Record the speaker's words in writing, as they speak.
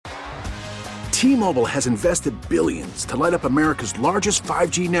T-Mobile has invested billions to light up America's largest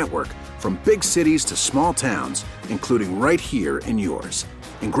 5G network, from big cities to small towns, including right here in yours.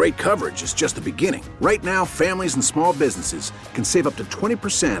 And great coverage is just the beginning. Right now, families and small businesses can save up to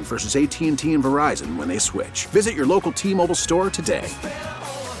 20% versus AT&T and Verizon when they switch. Visit your local T-Mobile store today.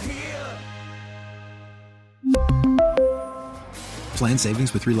 Plan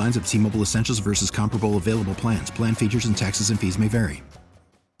savings with 3 lines of T-Mobile Essentials versus comparable available plans. Plan features and taxes and fees may vary.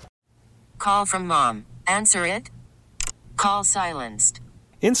 Call from mom. Answer it. Call silenced.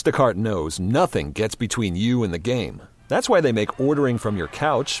 Instacart knows nothing gets between you and the game. That's why they make ordering from your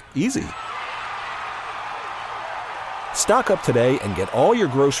couch easy. Stock up today and get all your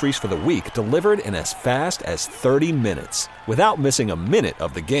groceries for the week delivered in as fast as 30 minutes without missing a minute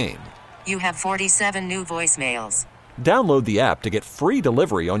of the game. You have 47 new voicemails. Download the app to get free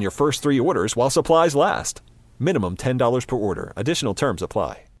delivery on your first 3 orders while supplies last. Minimum $10 per order. Additional terms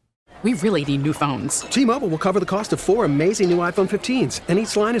apply. We really need new phones. T-Mobile will cover the cost of 4 amazing new iPhone 15s, and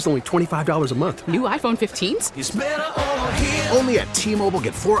each line is only $25 a month. New iPhone 15s? It's better over here. Only at T-Mobile,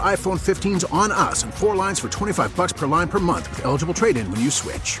 get 4 iPhone 15s on us and 4 lines for $25 per line per month with eligible trade-in when you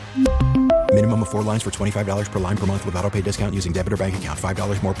switch. Minimum of 4 lines for $25 per line per month with autopay discount using debit or bank account.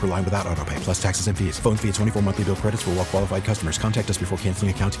 $5 more per line without autopay, plus taxes and fees. Phone fee at 24 monthly bill credits for well-qualified customers. Contact us before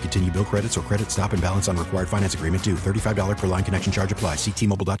canceling account to continue bill credits or credit stop and balance on required finance agreement due. $35 per line connection charge applies. See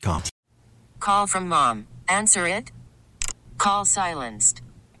T-Mobile.com. Call from mom. Answer it. Call silenced.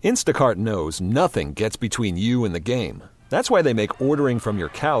 Instacart knows nothing gets between you and the game. That's why they make ordering from your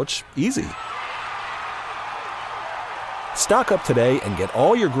couch easy. Stock up today and get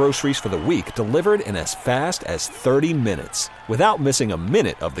all your groceries for the week delivered in as fast as 30 minutes without missing a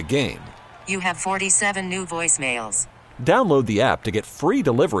minute of the game. You have 47 new voicemails. Download the app to get free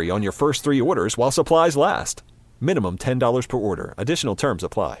delivery on your first 3 orders while supplies last. Minimum $10 per order. Additional terms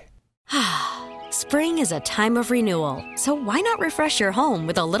apply. Spring is a time of renewal, so why not refresh your home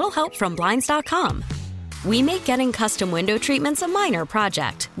with a little help from Blinds.com? We make getting custom window treatments a minor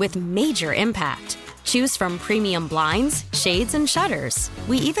project with major impact. Choose from premium blinds, shades, and shutters.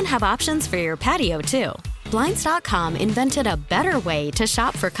 We even have options for your patio, too. Blinds.com invented a better way to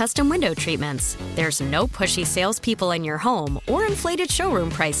shop for custom window treatments. There's no pushy salespeople in your home or inflated showroom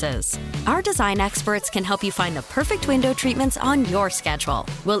prices. Our design experts can help you find the perfect window treatments on your schedule.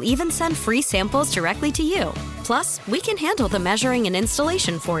 We'll even send free samples directly to you. Plus, we can handle the measuring and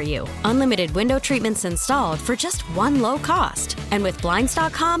installation for you. Unlimited window treatments installed for just one low cost. And with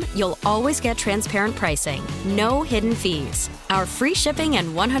Blinds.com, you'll always get transparent pricing. No hidden fees. Our free shipping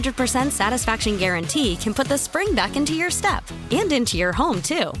and 100% satisfaction guarantee can put the spring back into your step and into your home,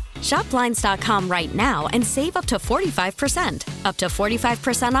 too. Shop Blinds.com right now and save up to 45%. Up to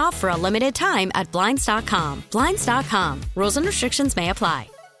 45% off for a limited time at Blinds.com. Blinds.com. Rules and restrictions may apply.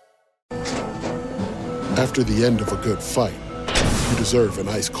 After the end of a good fight, you deserve an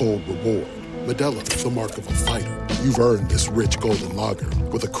ice-cold reward. Modelo is the mark of a fighter. You've earned this rich golden lager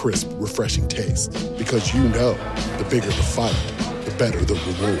with a crisp, refreshing taste. Because you know, the bigger the fight, the better the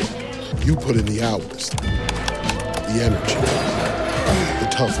reward. You put in the hours, the energy, the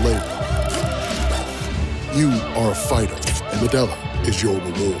tough labor. You are a fighter, and Modelo is your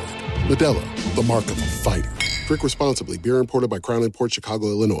reward. Modelo, the mark of a fighter. Drink responsibly. Beer imported by Crown Imports, Chicago,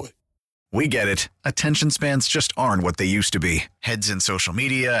 Illinois. We get it. Attention spans just aren't what they used to be. Heads in social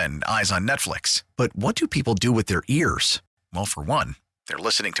media and eyes on Netflix. But what do people do with their ears? Well, for one, they're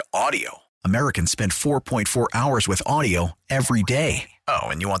listening to audio. Americans spend 4.4 hours with audio every day. Oh,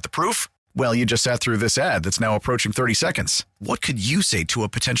 and you want the proof? Well, you just sat through this ad that's now approaching 30 seconds. What could you say to a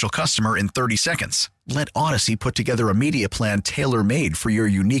potential customer in 30 seconds? Let Odyssey put together a media plan tailor-made for your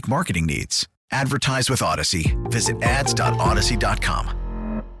unique marketing needs. Advertise with Odyssey. Visit ads.odyssey.com.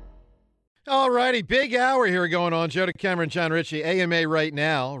 All righty, big hour here going on. Joe DeCamera and John Ritchie, AMA right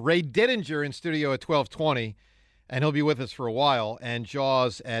now. Ray Didinger in studio at 12:20, and he'll be with us for a while, and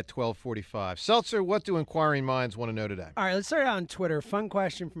Jaws at 12:45. Seltzer, what do inquiring minds want to know today? All right, let's start out on Twitter. Fun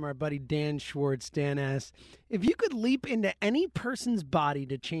question from our buddy Dan Schwartz. Dan asks, if you could leap into any person's body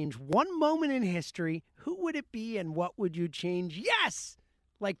to change one moment in history, who would it be and what would you change? Yes!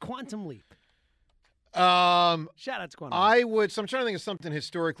 Like Quantum Leap. Shout out to Quantum Leap. So I'm trying to think of something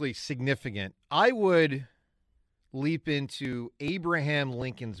historically significant. I would leap into Abraham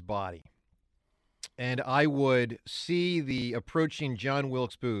Lincoln's body, and I would see the approaching John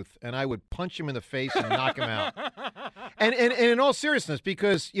Wilkes Booth, and I would punch him in the face and knock him out. And in all seriousness,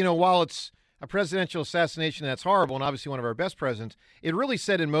 because, you know, while it's a presidential assassination that's horrible and obviously one of our best presidents, it really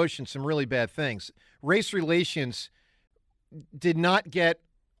set in motion some really bad things. Race relations did not get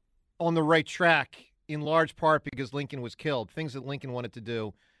on the right track in large part because Lincoln was killed. Things that Lincoln wanted to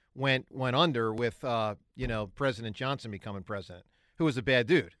do went under with President Johnson becoming president, who was a bad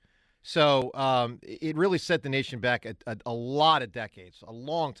dude. So it really set the nation back a lot of decades, a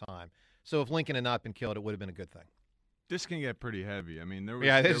long time. So if Lincoln had not been killed, it would have been a good thing. This can get pretty heavy. I mean,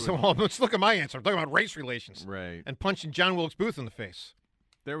 let's look at my answer. I'm talking about race relations, right? And punching John Wilkes Booth in the face.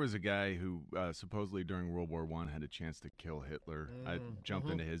 There was a guy who supposedly during World War I had a chance to kill Hitler. I'd jump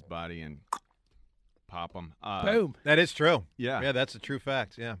into his body and pop him. Boom. That is true. Yeah, that's a true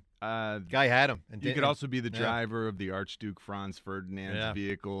fact. Yeah. Guy had him. And you could also be the driver of the Archduke Franz Ferdinand's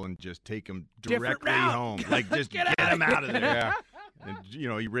vehicle and just take him directly home. Like, just get him out of there. Yeah. And,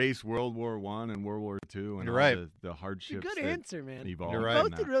 erase World War I and World War II and You're right. the hardships. Good answer, man. Evolved. You're right.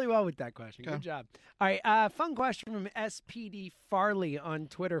 Both did really well with that question. Okay. Good job. All right, fun question from SPD Farley on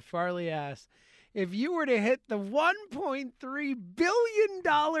Twitter. Farley asks, if you were to hit the $1.3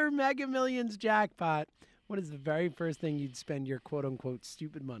 billion Mega Millions jackpot, what is the very first thing you'd spend your quote-unquote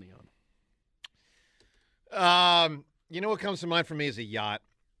stupid money on? What comes to mind for me is a yacht.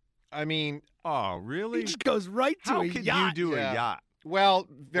 I mean, oh, really? He just goes right to How a could yacht. you do a yacht? Well,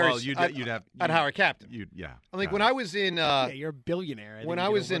 I'd hire a captain. I think when I was in, you're a billionaire. When I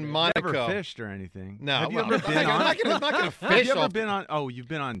was in Monaco, never fished or anything. No, have you ever been on? I'm not going to fish. Have you ever been on? Oh, you've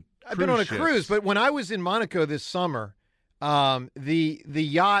been on. I've been on a cruise, but when I was in Monaco this summer, the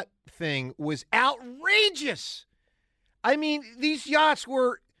yacht thing was outrageous. I mean, these yachts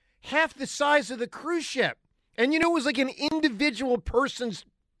were half the size of the cruise ship, and it was like an individual person's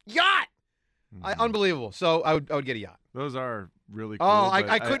yacht. Unbelievable. So I would get a yacht. Those are really cool. Oh,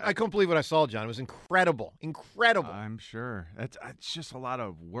 I couldn't believe what I saw, John. It was incredible. I'm sure. It's just a lot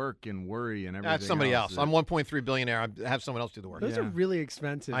of work and worry and everything. That's somebody else. I'm 1.3 billionaire. I have someone else do the work. Those are really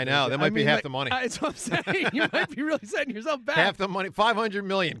expensive. I know. That might be half the money. That's what I'm saying. You might be really setting yourself back. Half the money. $500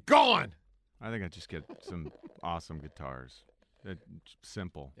 million. Gone. I think I'd just get some awesome guitars. It's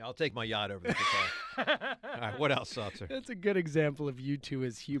simple. Yeah, I'll take my yacht over the guitar. All right, what else, Seltzer? That's a good example of you two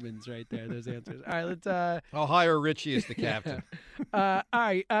as humans right there, those answers. All right, let's... I'll hire Richie as the captain. All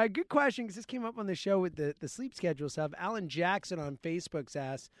right, good question, because this came up on the show with the sleep schedule stuff. Alan Jackson on Facebook's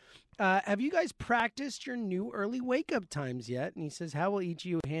asked, have you guys practiced your new early wake-up times yet? And he says, how will each of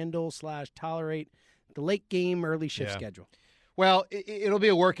you handle/tolerate the late game early shift schedule? Well, it'll be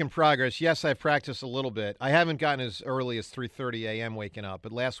a work in progress. Yes, I've practiced a little bit. I haven't gotten as early as 3:30 a.m. waking up,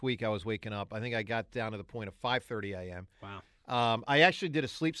 but last week I was waking up. I think I got down to the point of 5:30 a.m. Wow. I actually did a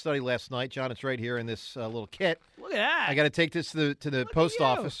sleep study last night, John. It's right here in this little kit. Look at that. I got to take this to the post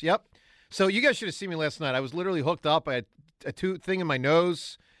office. Yep. So you guys should have seen me last night. I was literally hooked up. I had a thing in my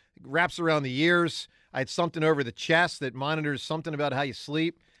nose, wraps around the ears. I had something over the chest that monitors something about how you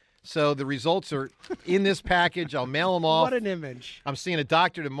sleep. So the results are in this package. I'll mail them off. What an image. I'm seeing a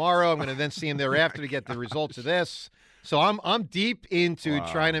doctor tomorrow. I'm going to then see him thereafter to get the results of this. So I'm deep into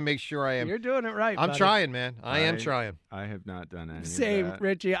trying to make sure I am. You're doing it right, I'm trying, man. I am trying. I have not done any Same, of that.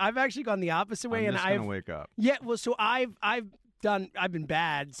 Richie. I've actually gone the opposite way. I'm just going to wake up. Yeah, well, so I've been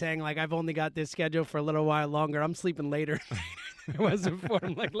bad saying, like, I've only got this schedule for a little while longer. I'm sleeping later. It was before.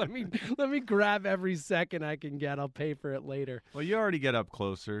 I'm like, let me grab every second I can get. I'll pay for it later. Well, you already get up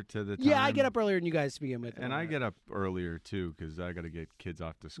closer to the time. Yeah, I get up earlier than you guys to begin with. And I get up earlier, too, because I got to get kids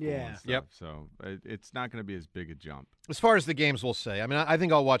off to school and stuff. Yep. So it's not going to be as big a jump. As far as the games, we'll say. I mean, I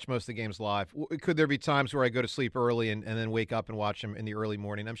think I'll watch most of the games live. Could there be times where I go to sleep early and then wake up and watch them in the early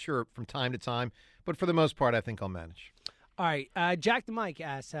morning? I'm sure from time to time. But for the most part, I think I'll manage. All right. Jack the Mike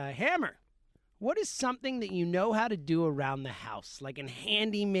asks, Hammer, what is something that you know how to do around the house, like a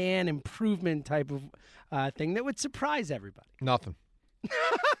handyman improvement type of thing that would surprise everybody? Nothing.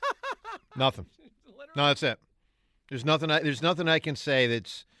 Nothing. No, that's it. There's nothing I can say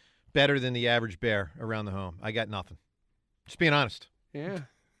that's better than the average bear around the home. I got nothing. Just being honest. Yeah.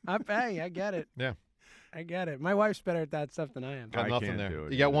 I get it. Yeah. I get it. My wife's better at that stuff than I am. Got nothing can't there. do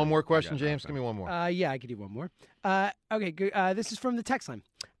it You got either. one more question, I got James? nothing. Give me one more. Yeah, I could do one more. Okay, good. This is from the text line.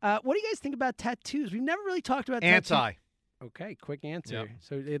 What do you guys think about tattoos? We've never really talked about tattoos. Anti. Okay, quick answer. Yep.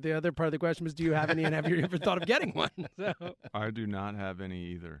 So the other part of the question was, do you have any, and have you ever thought of getting one? So I do not have any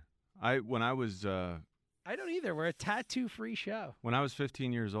either. When I was I don't either. We're a tattoo-free show. When I was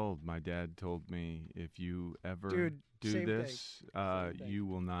 15 years old, my dad told me, if you ever do same this, you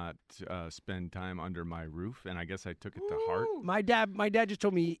will not spend time under my roof. And I guess I took it to heart. My dad just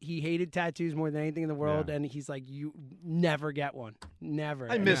told me he hated tattoos more than anything in the world, and he's like, you never get one. Never.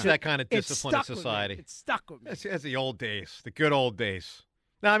 I miss that kind of discipline in stuck with me. society. It's stuck with me. That's the old days, the good old days.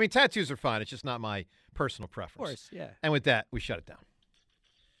 No, I mean, tattoos are fine. It's just not my personal preference. Of course, yeah. And with that, we shut it down.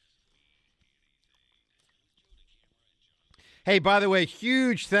 Hey, by the way,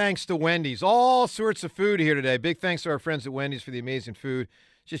 huge thanks to Wendy's. All sorts of food here today. Big thanks to our friends at Wendy's for the amazing food.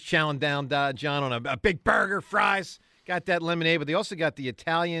 just chowing down, John, on a big burger, fries. Got that lemonade, but they also got the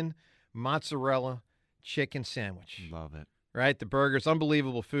Italian mozzarella chicken sandwich. Love it. Right? The burger's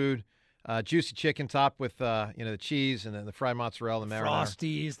unbelievable food. Juicy chicken topped with the cheese and then the fried mozzarella, the marinara.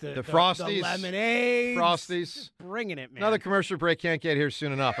 Frosties, the Frosties, the lemonade, Frosties, bringing it, man. Another commercial break can't get here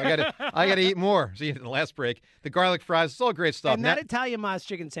soon enough. I got to eat more. See, the last break, the garlic fries, it's all great stuff. And that Italian Moz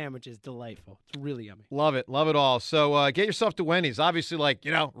chicken sandwich is delightful. It's really yummy. Love it all. So get yourself to Wendy's. Obviously,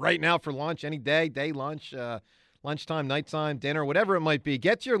 right now for lunch, any day lunch, lunchtime, nighttime, dinner, whatever it might be.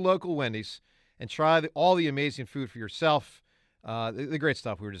 Get to your local Wendy's and try all the amazing food for yourself. The great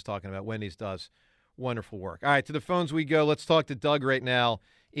stuff we were just talking about. Wendy's does wonderful work. All right, to the phones we go. Let's talk to Doug right now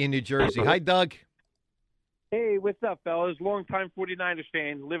in New Jersey. Hi, Doug. Hey, what's up, fellas? Long-time 49ers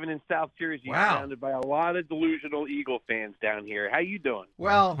fan, living in South Jersey, surrounded by a lot of delusional Eagle fans down here. How you doing?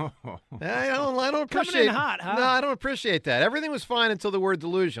 Well, I don't appreciate. Coming in hot, huh? No, I don't appreciate that. Everything was fine until the word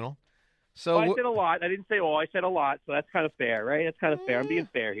delusional. So I said a lot. I didn't say all. I said a lot, so that's kind of fair, right? That's kind of fair. I'm being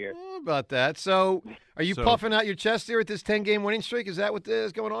fair here. About that. So are you puffing out your chest here at this 10-game winning streak? Is that what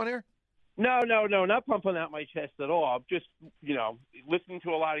is going on here? No, not pumping out my chest at all. I'm just, listening to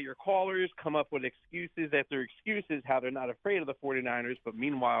a lot of your callers come up with excuses after excuses, how they're not afraid of the 49ers, but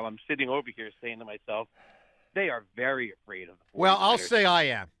meanwhile I'm sitting over here saying to myself, they are very afraid of the 49ers. Well, I'll say I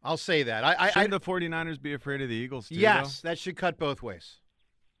am. I'll say that. Shouldn't the 49ers be afraid of the Eagles, too, Yes, that should cut both ways.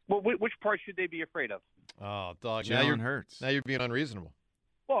 Well, which part should they be afraid of? Oh, dog. Jalen Hurts. Now you're being unreasonable.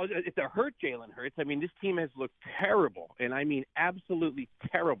 Well, it's a hurt Jalen Hurts. I mean, this team has looked terrible, and I mean absolutely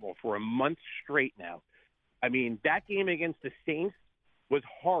terrible for a month straight now. I mean, that game against the Saints was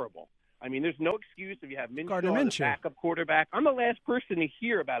horrible. I mean, there's no excuse if you have Minshew as a backup quarterback. I'm the last person to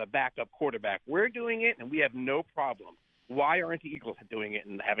hear about a backup quarterback. We're doing it, and we have no problem. Why aren't the Eagles doing it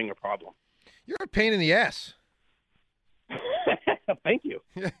and having a problem? You're a pain in the ass. Thank you.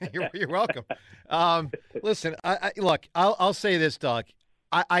 You're welcome. Listen, look, I'll say this, Doug.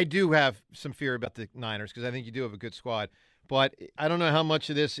 I do have some fear about the Niners because I think you do have a good squad. But I don't know how much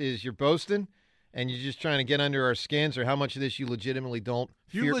of this is you're boasting and you're just trying to get under our skins, or how much of this you legitimately don't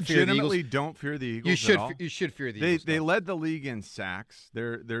fear, You legitimately fear the Eagles. don't fear the Eagles You should. at all? You should fear the Eagles. They led the league in sacks.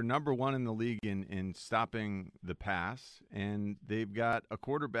 They're number one in the league in stopping the pass, and they've got a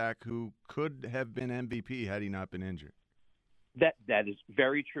quarterback who could have been MVP had he not been injured. That is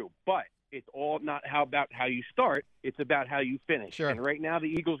very true, but it's all not about how you start. It's about how you finish. Sure. And right now, the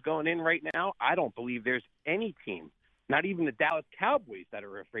Eagles going in right now, I don't believe there's any team, not even the Dallas Cowboys, that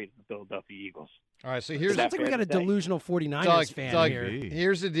are afraid of the Philadelphia Eagles. All right, so here's sounds like we got a delusional 49ers fan Doug, here.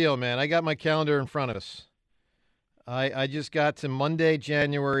 Here's the deal, man. I got my calendar in front of us. I just got to Monday,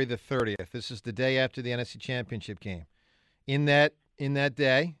 January the 30th. This is the day after the NFC Championship game. In that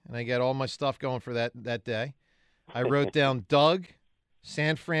day, and I got all my stuff going for that day, I wrote down Doug,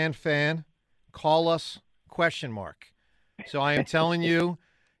 San Fran fan, call us, ? So I am telling you,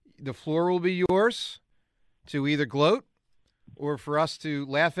 the floor will be yours to either gloat or for us to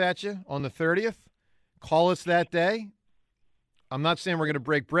laugh at you on the 30th. Call us that day. I'm not saying we're going to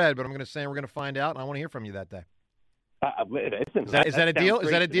break bread, but I'm going to say we're going to find out, and I want to hear from you that day. Is that a deal?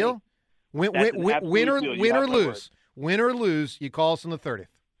 Is that a deal? Win or lose. Win or lose, you call us on the 30th.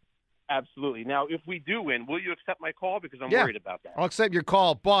 Absolutely. Now, if we do win, will you accept my call? Because I'm worried about that. I'll accept your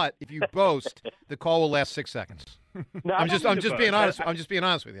call, but if you boast, the call will last 6 seconds. No, I'm just being honest. I'm just being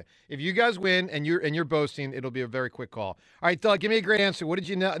honest with you. If you guys win and you're boasting, it'll be a very quick call. All right, Doug, give me a great answer. What did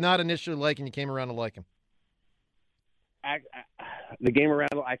you not initially like and you came around to liking? The game around.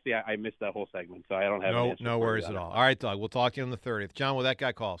 Actually, I missed that whole segment, so I don't have an answer. No worries at all. All right, Doug, we'll talk to you on the 30th. John, will that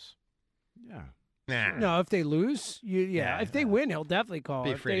guy calls? Yeah. Nah. No, if they lose, if they win, he'll definitely call.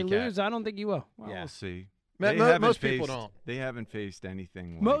 If they lose, I don't think he will. Well, we'll see. Most people don't. They haven't faced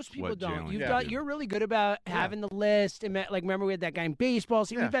anything like most people what don't. Jalen You're really good about having the list. And remember we had that guy in baseball.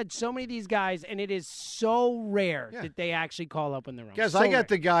 See, we've had so many of these guys, and it is so rare that they actually call up on their own. Guys, so I got rare.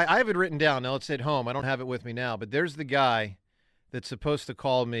 the guy. I have it written down. Now, it's at home. I don't have it with me now. But there's the guy that's supposed to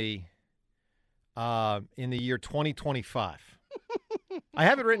call me in the year 2025. I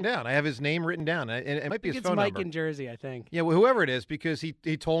have it written down. I have his name written down. And it might be his phone Mike number. in Jersey, I think. Yeah, well, whoever it is, because he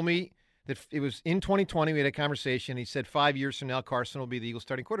told me that it was in 2020. We had a conversation. He said 5 years from now, Carson will be the Eagles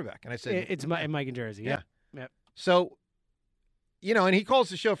starting quarterback. And I said, It's Mike in Jersey. Yeah. Yep. So, and he calls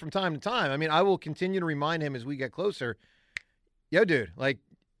the show from time to time. I mean, I will continue to remind him as we get closer. Yo, dude, like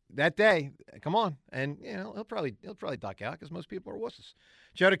that day, come on, and he'll probably duck out because most people are wusses.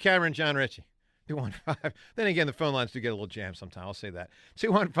 Joe DeCamera, John Ritchie. 215. Then again, the phone lines do get a little jammed sometimes. I'll say that.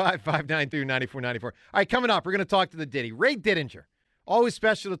 215-592-9494. All right, coming up, we're going to talk to the Diddy. Ray Didinger. Always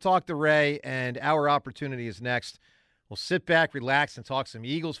special to talk to Ray, and our opportunity is next. We'll sit back, relax, and talk some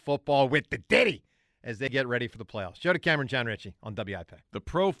Eagles football with the Diddy as they get ready for the playoffs. Joe DeCamera, John Ritchie on WIP. The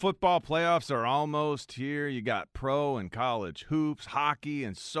pro football playoffs are almost here. You got pro and college hoops, hockey,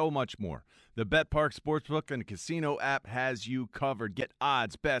 and so much more. The BetPark Sportsbook and Casino app has you covered. Get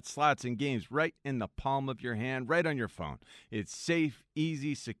odds, bets, slots, and games right in the palm of your hand, right on your phone. It's safe,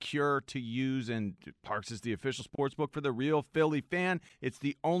 easy, secure to use, and Parks is the official sportsbook for the real Philly fan. It's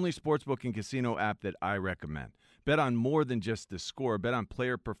the only sportsbook and casino app that I recommend. Bet on more than just the score. Bet on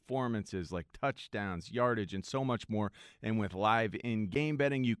player performances like touchdowns, yardage, and so much more. And with live in-game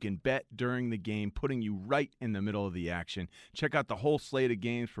betting, you can bet during the game, putting you right in the middle of the action. Check out the whole slate of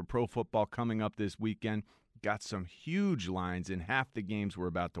games for pro football coming up this weekend. Got some huge lines in half the games we're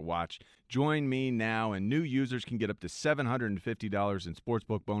about to watch. Join me now, and new users can get up to $750 in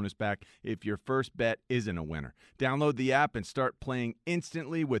sportsbook bonus back if your first bet isn't a winner. Download the app and start playing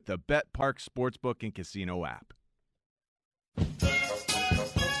instantly with the BetPark Sportsbook and Casino app.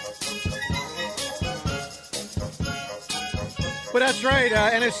 Well, that's right.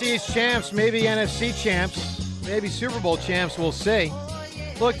 NFC East champs, maybe NFC champs, maybe Super Bowl champs. We'll see.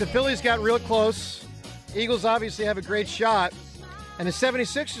 Look, the Phillies got real close. Eagles obviously have a great shot. And the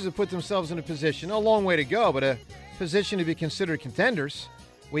 76ers have put themselves in a position, a long way to go, but a position to be considered contenders.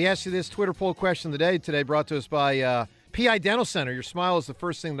 We asked you this Twitter poll question of the day today, brought to us by PI Dental Center. Your smile is the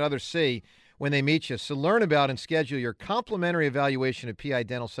first thing that others see when they meet you. So learn about and schedule your complimentary evaluation at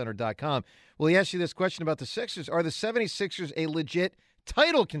PIDentalCenter.com. We'll ask you this question about the Sixers. Are the 76ers a legit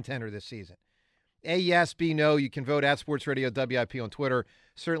title contender this season? A, yes, B, no. You can vote at Sports Radio WIP on Twitter.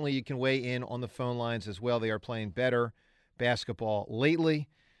 Certainly you can weigh in on the phone lines as well. They are playing better basketball lately.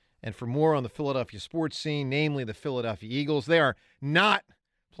 And for more on the Philadelphia sports scene, namely the Philadelphia Eagles, they are not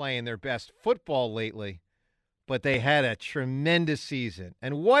playing their best football lately, but they had a tremendous season.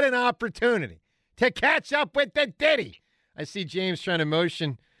 And what an opportunity to catch up with the Diddy. I see James trying to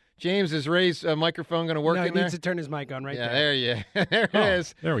motion. James, is Ray's microphone going to work in there? No, he needs to turn his mic on there. There you There it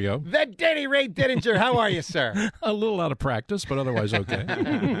is. There we go. The Diddy, Ray Didinger. How are you, sir? A little out of practice, but otherwise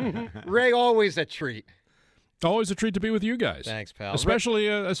okay. Ray, always a treat. Always a treat to be with you guys. Thanks, pal.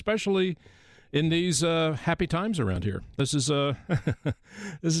 Especially in these happy times around here. This is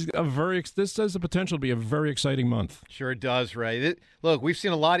this has the potential to be a very exciting month. Sure does, Ray. Look, we've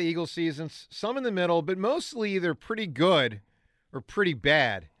seen a lot of Eagles seasons, some in the middle, but mostly either pretty good or pretty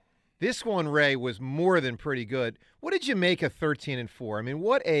bad. This one, Ray, was more than pretty good. What did you make of 13-4? I mean,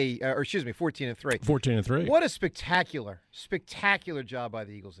 14-3. 14-3. What a spectacular job by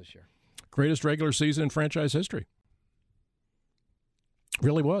the Eagles this year. Greatest regular season in franchise history.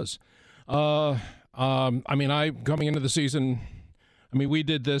 Really was. Coming into the season, we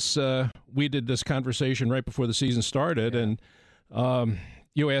did this conversation right before the season started, and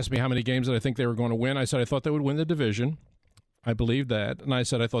you asked me how many games that I think they were going to win. I said I thought they would win the division. I believed that, and I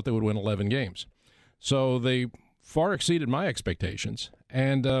said I thought they would win 11 games. So they far exceeded my expectations.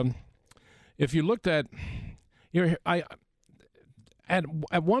 And if you looked at,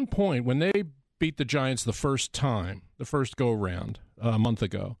 at one point when they beat the Giants the first go around a month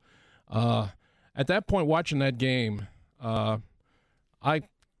ago. At that point, watching that game, I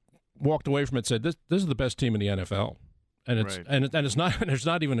walked away from it and said, "This is the best team in the NFL," and it's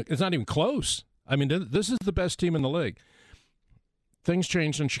not even close. I mean, this is the best team in the league. Things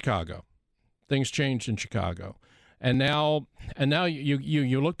changed in Chicago, and now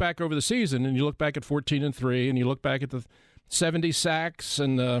you look back over the season and you look back at 14-3, and you look back at the 70 sacks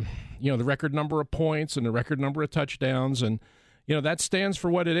and the record number of points and the record number of touchdowns, and that stands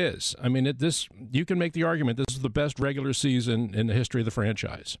for what it is. I mean, you can make the argument this is the best regular season in the history of the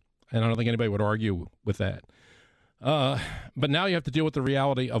franchise, and I don't think anybody would argue with that. But now you have to deal with the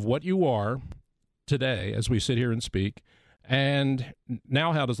reality of what you are today as we sit here and speak, and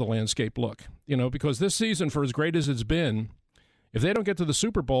now how does the landscape look? Because this season, for as great as it's been, if they don't get to the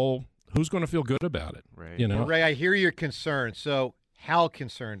Super Bowl, who's going to feel good about it? Right. Well, Ray, I hear your concern. So how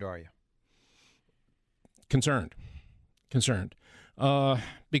concerned are you? Concerned.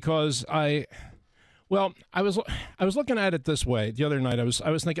 Because I was looking at it this way the other night. I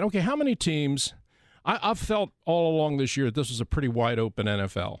was thinking, okay, how many teams? I've felt all along this year that this was a pretty wide open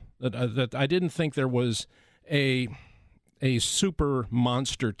NFL. That I didn't think there was a super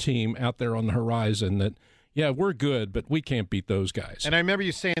monster team out there on the horizon. That we're good, but we can't beat those guys. And I remember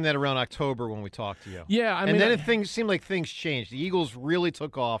you saying that around October when we talked to you. Yeah, Things seemed like things changed. The Eagles really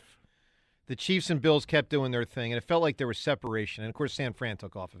took off. The Chiefs and Bills kept doing their thing, and it felt like there was separation. And, of course, San Fran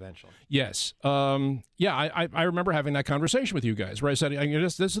took off eventually. Yes. I remember having that conversation with you guys where I said,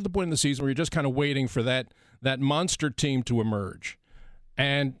 this is the point in the season where you're just kind of waiting for that monster team to emerge.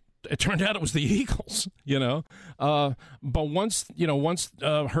 And it turned out it was the Eagles, But once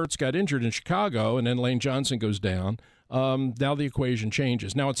Hurts got injured in Chicago and then Lane Johnson goes down, now the equation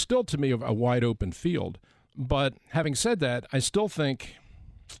changes. Now, it's still, to me, a wide open field. But having said that, I still think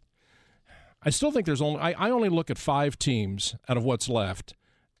there's only I only look at 5 teams out of what's left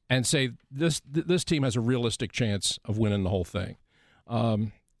and say this team has a realistic chance of winning the whole thing.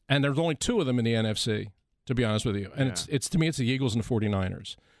 And there's only 2 of them in the NFC, to be honest with you. And it's to me, it's the Eagles and the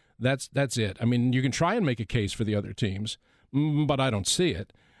 49ers. That's it. I mean, you can try and make a case for the other teams, but I don't see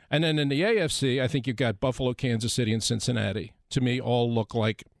it. And then in the AFC, I think you've got Buffalo, Kansas City, and Cincinnati. To me, all look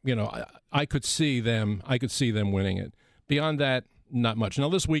like, I could see them winning it. Beyond that, not much. Now,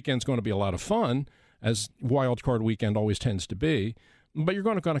 this weekend's going to be a lot of fun, as wild card weekend always tends to be. But you're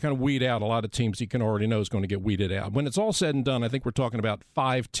going to kind of weed out a lot of teams you can already know is going to get weeded out. When it's all said and done, I think we're talking about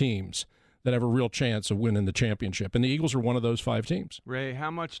 5 teams that have a real chance of winning the championship. And the Eagles are one of those 5 teams. Ray,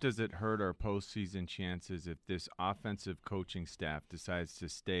 how much does it hurt our postseason chances if this offensive coaching staff decides to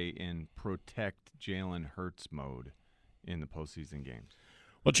stay in protect Jalen Hurts mode in the postseason games?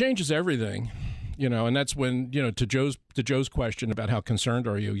 Well, it changes everything, and that's when, to Joe's question about how concerned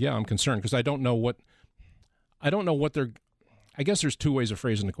are you? Yeah, I'm concerned because I don't know what they're – I guess there's 2 ways of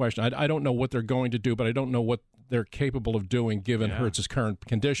phrasing the question. I don't know what they're going to do, but I don't know what they're capable of doing given Hurts' current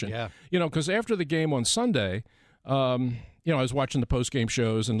condition. Yeah. Because after the game on Sunday, I was watching the post-game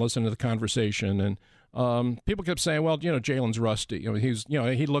shows and listening to the conversation, and people kept saying, well, Jalen's rusty.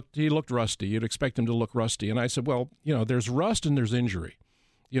 He looked rusty. You'd expect him to look rusty. And I said, well, there's rust and there's injury.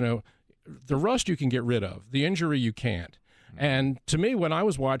 The rust you can get rid of. The injury you can't. And to me, when I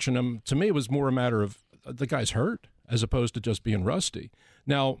was watching him, it was more a matter of the guy's hurt as opposed to just being rusty.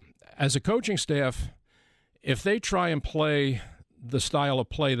 Now, as a coaching staff, if they try and play the style of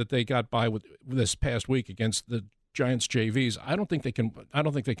play that they got by with this past week against the Giants JVs, I don't think they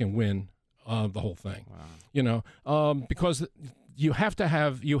can win the whole thing. Wow. Because you have to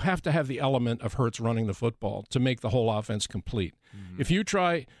have the element of Hurts running the football to make the whole offense complete. Mm-hmm. If you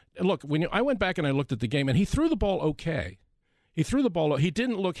try, look, I went back and I looked at the game, and he threw the ball okay. He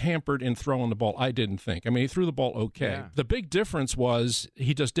didn't look hampered in throwing the ball, I didn't think. I mean, he threw the ball okay. Yeah. The big difference was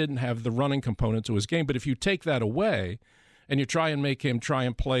he just didn't have the running component to his game. But if you take that away and you try and make him try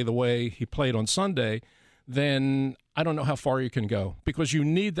and play the way he played on Sunday, then I don't know how far you can go, because you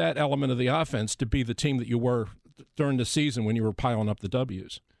need that element of the offense to be the team that you were during the season when you were piling up the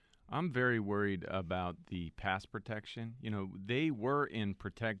W's. I'm very worried about the pass protection. They were in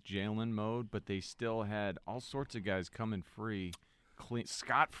protect Jalen mode, but they still had all sorts of guys coming free, clean,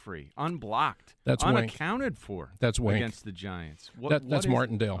 scot-free, unblocked, unaccounted for. That's Wink against the Giants. That's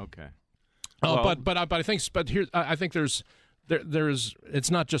Martindale. Okay. But I think there's it's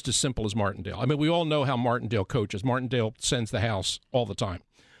not just as simple as Martindale. I mean, we all know how Martindale coaches. Martindale sends the house all the time.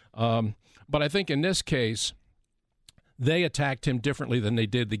 But I think in this case, they attacked him differently than they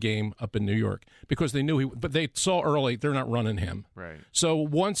did the game up in New York, because they knew but they saw early they're not running him. Right. So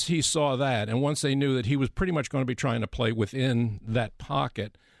once he saw that, and once they knew that he was pretty much going to be trying to play within that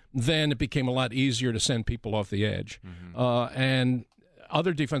pocket, then it became a lot easier to send people off the edge. Mm-hmm. And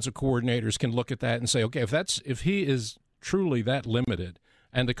other defensive coordinators can look at that and say, okay, if he is truly that limited,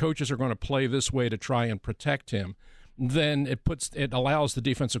 and the coaches are going to play this way to try and protect him, then it allows the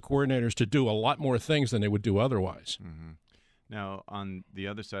defensive coordinators to do a lot more things than they would do otherwise. Mm-hmm. Now, on the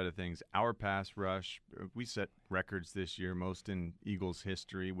other side of things, our pass rush, we set records this year, most in Eagles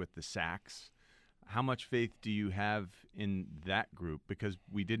history, with the sacks. How much faith do you have in that group? Because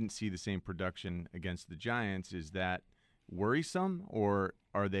we didn't see the same production against the Giants. Is that worrisome, or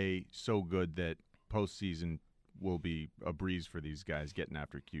are they so good that postseason will be a breeze for these guys getting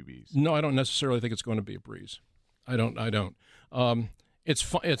after QBs? No, I don't necessarily think it's going to be a breeze. I don't. It's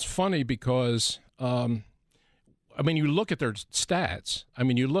funny because, you look at their stats. I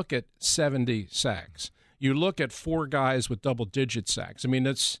mean, you look at 70 sacks. You look at 4 guys with double-digit sacks. I mean,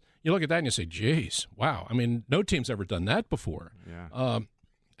 you look at that and you say, geez, wow. I mean, no team's ever done that before. Yeah.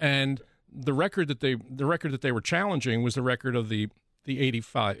 And the record that they were challenging was the record of the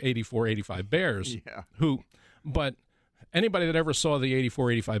 84-85 Bears. Yeah. But anybody that ever saw the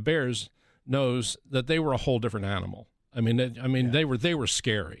 84-85 Bears knows that they were a whole different animal. They were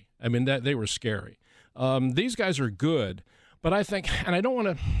scary. They were scary. These guys are good, but I think, and I don't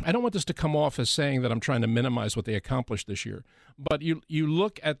want this to come off as saying that I'm trying to minimize what they accomplished this year. But you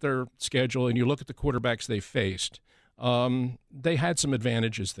look at their schedule and you look at the quarterbacks they faced. They had some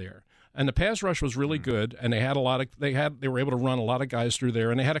advantages there, and the pass rush was really good, and they were able to run a lot of guys through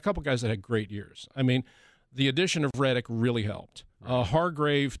there, and they had a couple guys that had great years. I mean, the addition of Reddick really helped.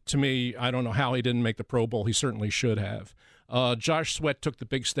 Hargrave, to me, I don't know how he didn't make the Pro Bowl. He certainly should have. Josh Sweat took the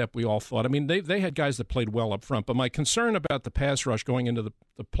big step we all thought. I mean, they had guys that played well up front, but my concern about the pass rush going into the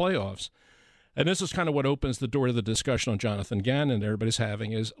playoffs, and this is kind of what opens the door to the discussion on Jonathan Gannon that everybody's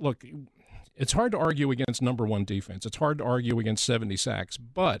having, is, look, it's hard to argue against number one defense. It's hard to argue against 70 sacks.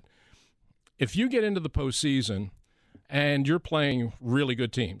 But if you get into the postseason and you're playing really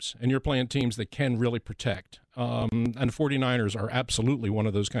good teams and you're playing teams that can really protect, and the 49ers are absolutely one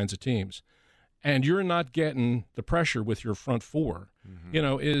of those kinds of teams, and you're not getting the pressure with your front four,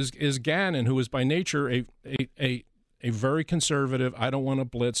 is Gannon, who is by nature a very conservative, I don't want to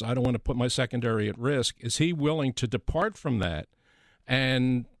blitz, I don't want to put my secondary at risk, is he willing to depart from that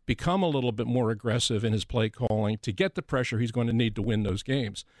and become a little bit more aggressive in his play calling to get the pressure he's going to need to win those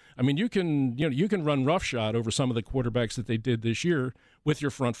games? I mean, you can run roughshod over some of the quarterbacks that they did this year with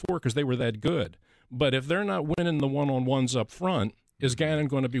your front four because they were that good. But if they're not winning the one-on-ones up front, is Gannon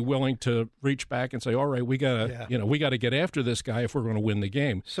going to be willing to reach back and say, "All right, we gotta get after this guy if we're going to win the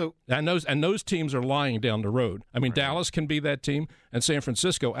game"? So and those teams are lying down the road. I mean, Dallas can be that team, and San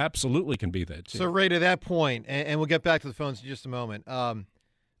Francisco absolutely can be that team. So, Ray, to that point, and we'll get back to the phones in just a moment.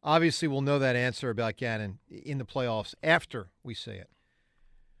 Obviously, we'll know that answer about Gannon in the playoffs after we see it.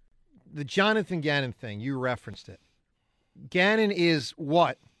 The Jonathan Gannon thing, you referenced it. Gannon is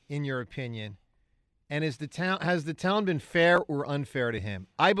what, in your opinion? And has the town been fair or unfair to him?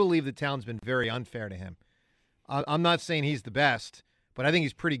 I believe the town's been very unfair to him. I'm not saying he's the best, but I think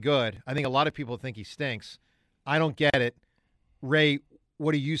he's pretty good. I think a lot of people think he stinks. I don't get it. Ray,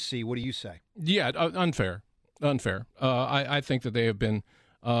 what do you see? What do you say? Yeah, unfair. I think that they have been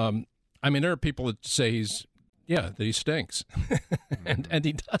there are people that say that he stinks, and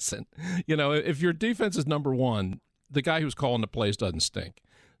he doesn't. If your defense is number one, the guy who's calling the plays doesn't stink.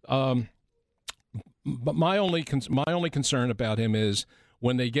 But my only concern about him is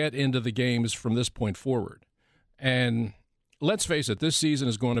when they get into the games from this point forward. And let's face it, this season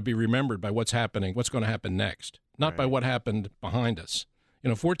is going to be remembered by what's going to happen next, not by what happened behind us.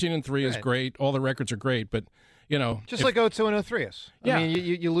 14-3 is great. All the records are great, but just like 0-2-0-3 is. Yeah. I mean,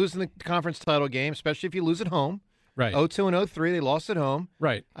 you lose in the conference title game, especially if you lose at home. Right. 0-2-0-3, they lost at home.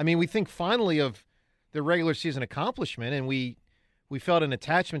 Right. I mean, we think finally of the regular season accomplishment, and we felt an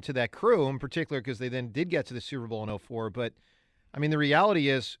attachment to that crew, in particular because they then did get to the Super Bowl in 2004. But, I mean, the reality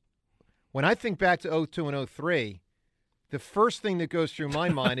is, when I think back to 0-2 and 0-3, the first thing that goes through my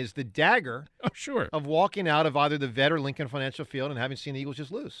mind is the dagger of walking out of either the Vet or Lincoln Financial Field and having seen the Eagles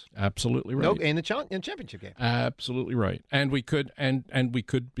just lose. Absolutely right. No, in the championship game. Absolutely right. And we could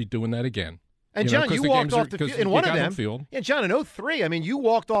be doing that again. And, John, you walked off the field in one of them. Yeah, John, in 2003, I mean, you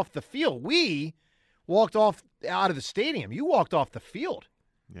walked off the field. We walked off out of the stadium. You walked off the field.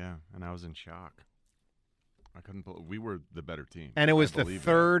 Yeah, and I was in shock. I couldn't believe we were the better team. And it was the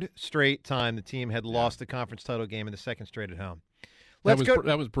third straight time the team had lost the conference title game and the second straight at home. That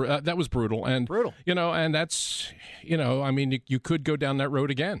was brutal. And brutal. And that's, I mean, you could go down that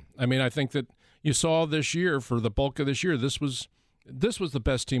road again. I mean, I think that you saw this year, for the bulk of this year, this was the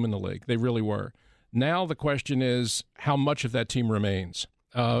best team in the league. They really were. Now the question is how much of that team remains.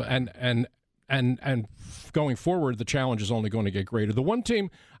 And going forward, the challenge is only going to get greater. The one team,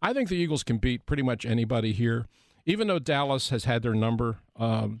 I think the Eagles can beat pretty much anybody here, even though Dallas has had their number.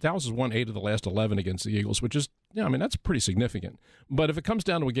 Dallas has won 8 of the last 11 against the Eagles, which is, that's pretty significant. But if it comes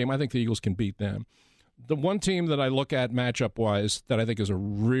down to a game, I think the Eagles can beat them. The one team that I look at matchup-wise that I think is a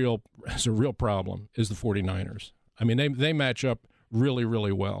real problem is the 49ers. I mean, they match up really,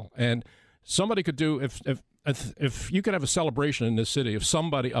 really well. And somebody could do, if you could have a celebration in this city if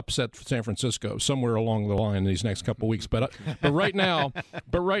somebody upset San Francisco somewhere along the line in these next couple of weeks, but right now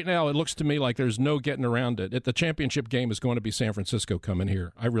it looks to me like there's no getting around it. The championship game is going to be San Francisco coming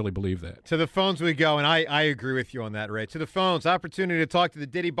here. I really believe that. To the phones we go, and I agree with you on that, Ray. To the phones, opportunity to talk to the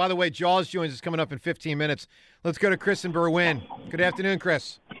Diddy. By the way, Jaws joins us coming up in 15 minutes. Let's go to Chris in Berwyn. Good afternoon,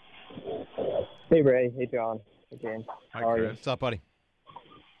 Chris. Hey, Ray. Hey, John. Hey, James. Hi, Chris. What's up, buddy?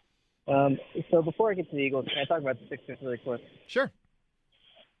 So before I get to the Eagles, can I talk about the Sixers really quick? Sure.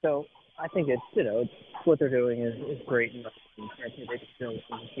 So I think it's what they're doing is great, and I think they still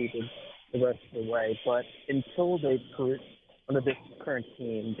compete the rest of the way. But until they put under this current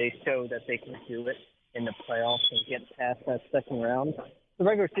team, they show that they can do it in the playoffs and get past that second round. The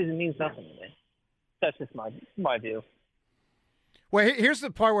regular season means nothing to me. That's just my view. Well, here's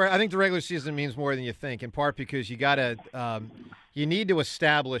the part where I think the regular season means more than you think, in part because you need to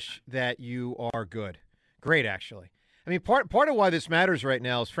establish that you are good. Great, actually. I mean, part of why this matters right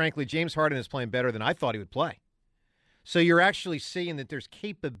now is, frankly, James Harden is playing better than I thought he would play. So you're actually seeing that there's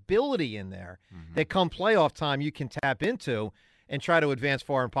capability in there that come playoff time you can tap into. and try to advance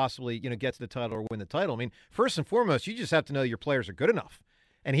far and possibly, get to the title or win the title. I mean, first and foremost, you just have to know your players are good enough.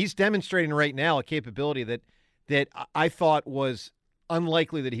 And he's demonstrating right now a capability that I thought was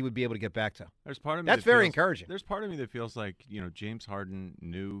unlikely that he would be able to get back to. There's part of me that's very encouraging. There's part of me that feels like, James Harden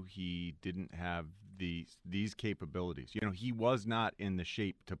knew he didn't have these capabilities. He was not in the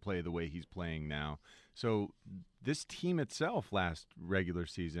shape to play the way he's playing now. So this team itself last regular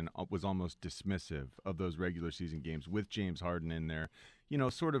season was almost dismissive of those regular season games with James Harden in there.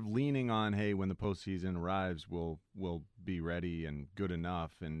 Sort of leaning on, hey, when the postseason arrives, we'll be ready and good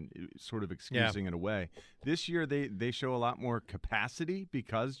enough, and sort of excusing it away. This year, they show a lot more capacity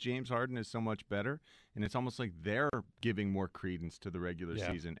because James Harden is so much better, and it's almost like they're giving more credence to the regular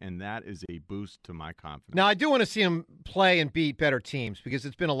season, and that is a boost to my confidence. Now, I do want to see him play and beat better teams because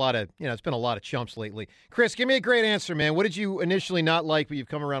it's been a lot of chumps lately. Chris, give me a great answer, man. What did you initially not like, but you've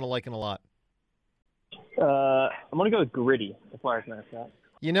come around to liking a lot? I'm going to go with gritty, the Flyers mascot.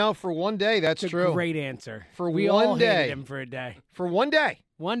 For one day, that's true. Great answer. We all day. hated him for a day. For one day.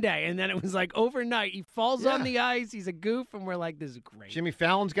 One day, and then it was like overnight. He falls on the ice. He's a goof, and we're like, this is great. Jimmy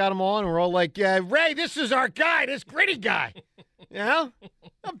Fallon's got him on, and we're all like, yeah, Ray, this is our guy, this gritty guy.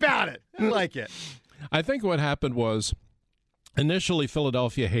 About it. I like it. I think what happened was initially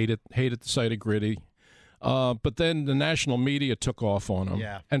Philadelphia hated the sight of gritty. But then the national media took off on him,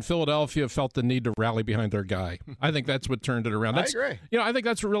 and Philadelphia felt the need to rally behind their guy. I think that's what turned it around. I agree. I think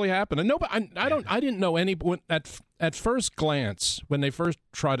that's what really happened. And I didn't know anyone at first glance when they first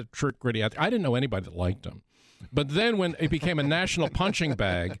tried to trick Gritty. I didn't know anybody that liked him. But then when it became a national punching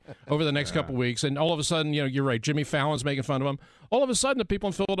bag over the next couple of weeks, and all of a sudden, you're right, Jimmy Fallon's making fun of him. All of a sudden, the people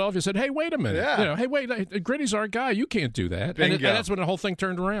in Philadelphia said, hey, wait a minute. Yeah. Hey, wait, Gritty's our guy. You can't do that. And that's when the whole thing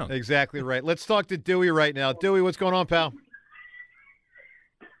turned around. Exactly right. Let's talk to Dewey right now. Dewey, what's going on, pal?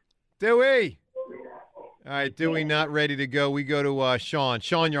 Dewey. All right, Dewey not ready to go. We go to Sean.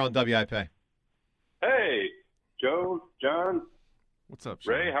 Sean, you're on WIP. Hey, Joe, John. What's up,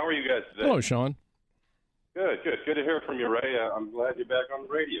 Sean? Ray, how are you guys today? Hello, Sean. Good to hear from you, Ray. I'm glad you're back on the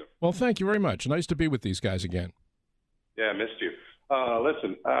radio. Well, thank you very much. Nice to be with these guys again. Yeah, I missed you.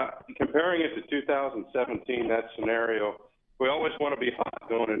 Listen, comparing it to 2017, that scenario, we always want to be hot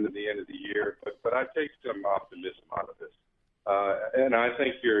going into the end of the year, but I take some optimism out of this. And I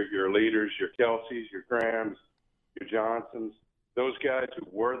think your leaders, your Kelseys, your Grahams, your Johnsons, those guys who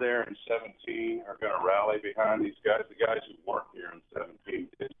were there in 17 are going to rally behind these guys. The guys who weren't here in 17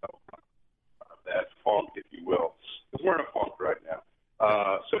 did know that funk, if you will, because we're in a funk right now.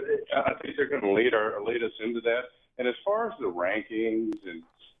 So I think they're going to lead us into that. And as far as the rankings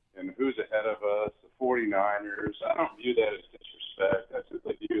and who's ahead of us, the 49ers, I don't view that as disrespect. I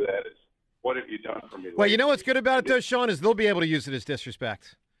simply view that as what have you done for me? Well, you know what's good about it, though, Sean, is they'll be able to use it as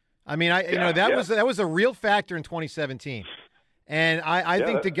disrespect. I mean, that was a real factor in 2017. And I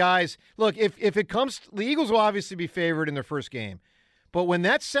think the guys – look, if it comes – the Eagles will obviously be favored in their first game. But when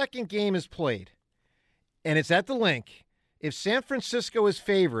that second game is played and it's at the Link, if San Francisco is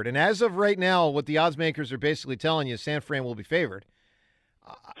favored, and as of right now, what the odds makers are basically telling you, San Fran will be favored.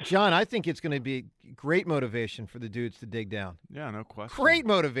 John, I think it's going to be great motivation for the dudes to dig down. Yeah, no question. Great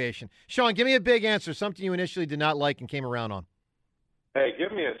motivation. Sean, give me a big answer, something you initially did not like and came around on. Hey,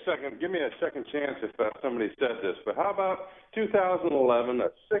 give me a second chance if somebody said this. But how about 2011,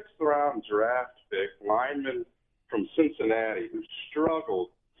 a sixth-round draft pick, lineman from Cincinnati, who struggled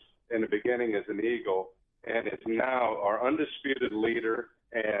in the beginning as an Eagle and is now our undisputed leader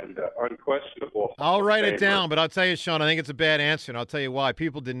and unquestionable. I'll write it down, but I'll tell you, Sean, I think it's a bad answer, and I'll tell you why.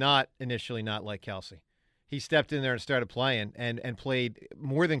 People did not initially not like Kelsey. He stepped in there and started playing and played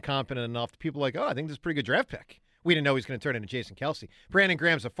more than competent enough. People were like, I think this is a pretty good draft pick. We didn't know he was going to turn into Jason Kelsey. Brandon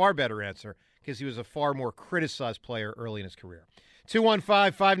Graham's a far better answer because he was a far more criticized player early in his career.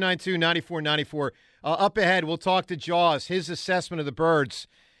 215-592-9494. Up ahead, we'll talk to Jaws, his assessment of the Birds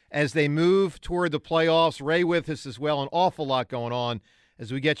as they move toward the playoffs. Ray with us as well. An awful lot going on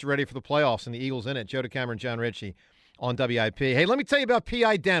as we get you ready for the playoffs and the Eagles in it. Joe DeCamera and John Ritchie on WIP. Hey, let me tell you about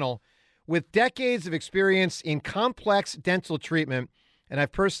PI Dental. With decades of experience in complex dental treatment, and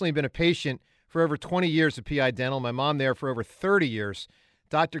I've personally been a patient for over 20 years at PI Dental. My mom there for over 30 years.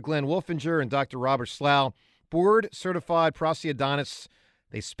 Dr. Glenn Wolfinger and Dr. Robert Slough, board-certified prosthodontists.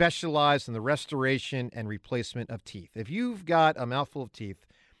 They specialize in the restoration and replacement of teeth. If you've got a mouthful of teeth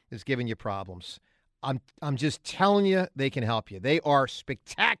that's giving you problems, I'm just telling you they can help you. They are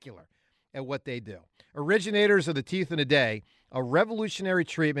spectacular at what they do. Originators of the Teeth in a Day, a revolutionary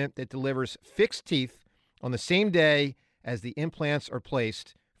treatment that delivers fixed teeth on the same day as the implants are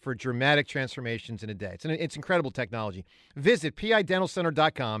placed for dramatic transformations in a day. It's incredible technology. Visit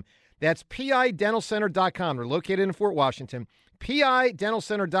PIDentalCenter.com. That's PIDentalCenter.com. They're located in Fort Washington.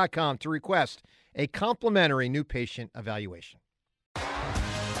 PIDentalCenter.com to request a complimentary new patient evaluation.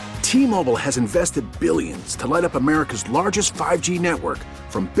 T-Mobile has invested billions to light up America's largest 5G network,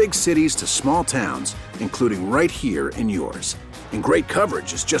 from big cities to small towns, including right here in yours. And great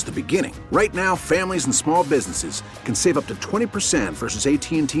coverage is just the beginning. Right now, families and small businesses can save up to 20% versus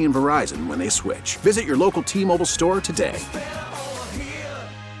AT&T and Verizon when they switch. Visit your local T-Mobile store today.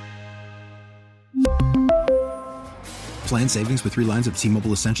 Plan savings with 3 lines of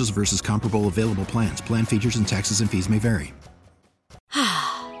T-Mobile Essentials versus comparable available plans. Plan features and taxes and fees may vary.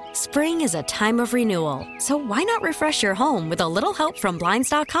 Spring is a time of renewal, so why not refresh your home with a little help from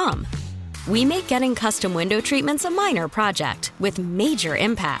Blinds.com? We make getting custom window treatments a minor project with major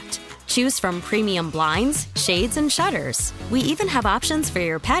impact. Choose from premium blinds, shades, and shutters. We even have options for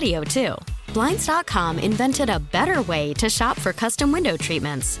your patio, too. Blinds.com invented a better way to shop for custom window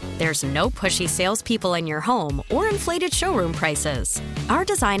treatments. There's no pushy salespeople in your home or inflated showroom prices. Our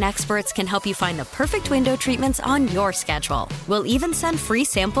design experts can help you find the perfect window treatments on your schedule. We'll even send free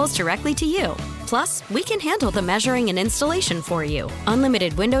samples directly to you. Plus, we can handle the measuring and installation for you.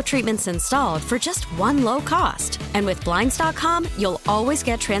 Unlimited window treatments installed for just one low cost. And with Blinds.com, you'll always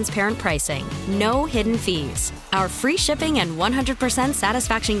get transparent pricing. No hidden fees. Our free shipping and 100%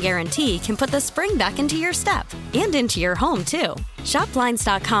 satisfaction guarantee can put the spring back into your step and into your home, too. Shop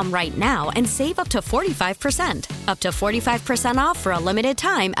Blinds.com right now and save up to 45%. Up to 45% off for a limited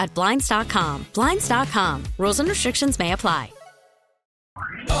time at Blinds.com. Blinds.com. Rules and restrictions may apply.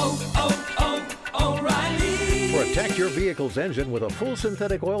 Protect your vehicle's engine with a full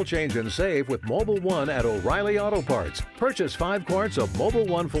synthetic oil change and save with Mobil 1 at O'Reilly Auto Parts. Purchase 5 quarts of Mobil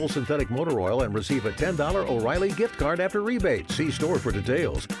 1 full synthetic motor oil and receive a $10 O'Reilly gift card after rebate. See store for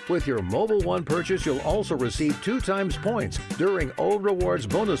details. With your Mobil 1 purchase, you'll also receive 2 times points during O Rewards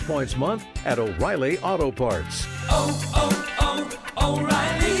Bonus Points Month at O'Reilly Auto Parts.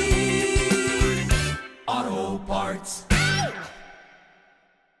 O'Reilly Auto Parts.